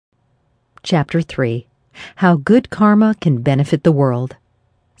Chapter 3. How Good Karma Can Benefit the World.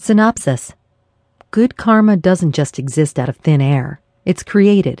 Synopsis. Good karma doesn't just exist out of thin air. It's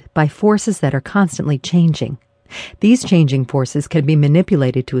created by forces that are constantly changing. These changing forces can be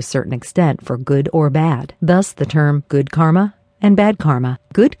manipulated to a certain extent for good or bad. Thus the term good karma and bad karma.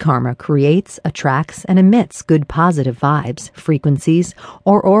 Good karma creates, attracts, and emits good positive vibes, frequencies,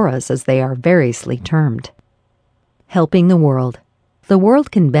 or auras as they are variously termed. Helping the world. The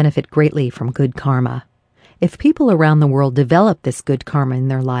world can benefit greatly from good karma. If people around the world develop this good karma in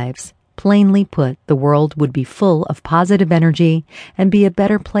their lives, plainly put, the world would be full of positive energy and be a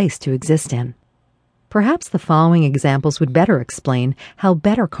better place to exist in. Perhaps the following examples would better explain how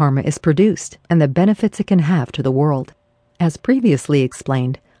better karma is produced and the benefits it can have to the world. As previously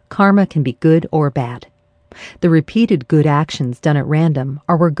explained, karma can be good or bad. The repeated good actions done at random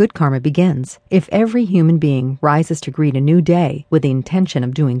are where good karma begins. If every human being rises to greet a new day with the intention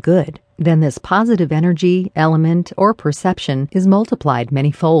of doing good, then this positive energy, element, or perception is multiplied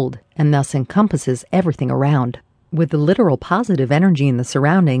manyfold and thus encompasses everything around. With the literal positive energy in the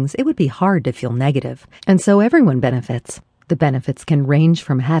surroundings, it would be hard to feel negative, and so everyone benefits. The benefits can range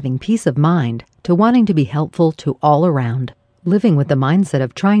from having peace of mind to wanting to be helpful to all around. Living with the mindset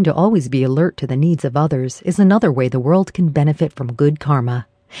of trying to always be alert to the needs of others is another way the world can benefit from good karma.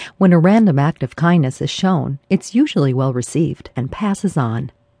 When a random act of kindness is shown, it's usually well received and passes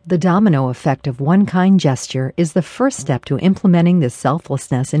on. The domino effect of one kind gesture is the first step to implementing this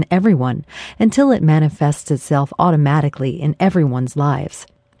selflessness in everyone until it manifests itself automatically in everyone's lives.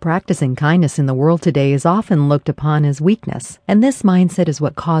 Practicing kindness in the world today is often looked upon as weakness, and this mindset is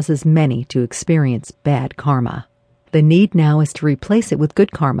what causes many to experience bad karma. The need now is to replace it with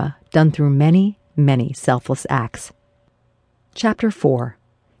good karma, done through many, many selfless acts. Chapter 4.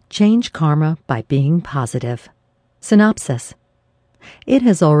 Change Karma by Being Positive. Synopsis. It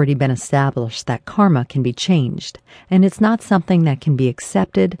has already been established that karma can be changed, and it's not something that can be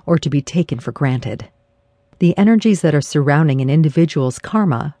accepted or to be taken for granted. The energies that are surrounding an individual's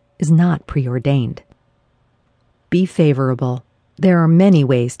karma is not preordained. Be favorable. There are many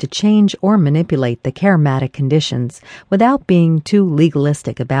ways to change or manipulate the karmatic conditions without being too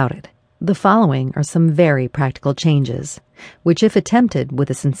legalistic about it. The following are some very practical changes, which, if attempted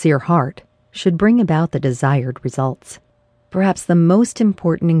with a sincere heart, should bring about the desired results. Perhaps the most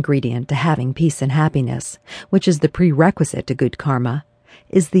important ingredient to having peace and happiness, which is the prerequisite to good karma,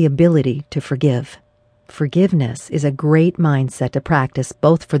 is the ability to forgive. Forgiveness is a great mindset to practice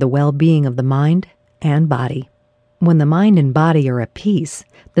both for the well-being of the mind and body. When the mind and body are at peace,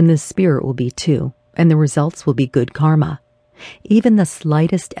 then the spirit will be too, and the results will be good karma. Even the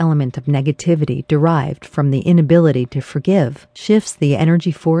slightest element of negativity derived from the inability to forgive shifts the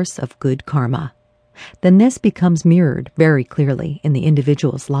energy force of good karma. Then this becomes mirrored very clearly in the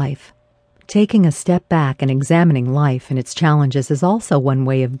individual's life. Taking a step back and examining life and its challenges is also one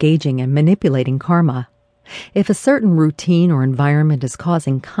way of gauging and manipulating karma. If a certain routine or environment is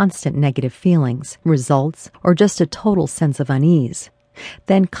causing constant negative feelings, results, or just a total sense of unease,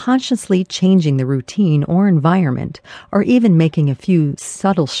 then consciously changing the routine or environment, or even making a few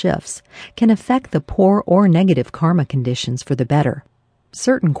subtle shifts, can affect the poor or negative karma conditions for the better.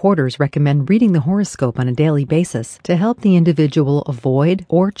 Certain quarters recommend reading the horoscope on a daily basis to help the individual avoid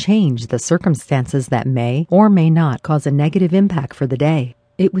or change the circumstances that may or may not cause a negative impact for the day.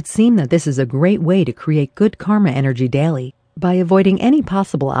 It would seem that this is a great way to create good karma energy daily. By avoiding any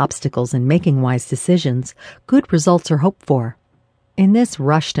possible obstacles and making wise decisions, good results are hoped for. In this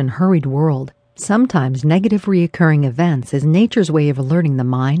rushed and hurried world, sometimes negative reoccurring events is nature's way of alerting the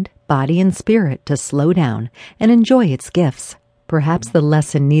mind, body, and spirit to slow down and enjoy its gifts. Perhaps the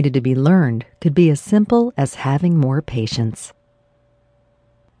lesson needed to be learned could be as simple as having more patience.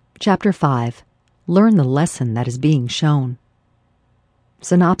 Chapter 5. Learn the lesson that is being shown.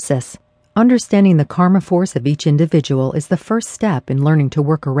 Synopsis. Understanding the karma force of each individual is the first step in learning to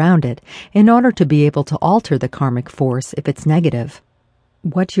work around it in order to be able to alter the karmic force if it's negative.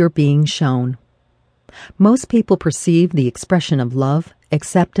 What you're being shown. Most people perceive the expression of love,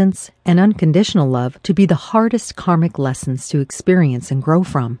 acceptance, and unconditional love to be the hardest karmic lessons to experience and grow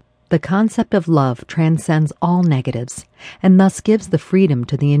from. The concept of love transcends all negatives, and thus gives the freedom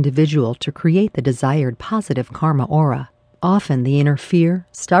to the individual to create the desired positive karma aura. Often the inner fear,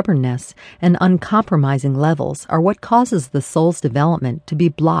 stubbornness, and uncompromising levels are what causes the soul's development to be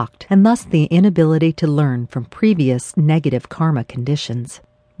blocked, and thus the inability to learn from previous negative karma conditions.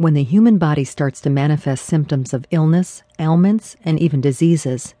 When the human body starts to manifest symptoms of illness, ailments, and even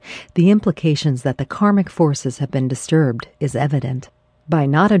diseases, the implications that the karmic forces have been disturbed is evident. By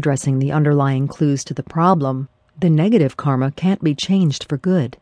not addressing the underlying clues to the problem, the negative karma can't be changed for good,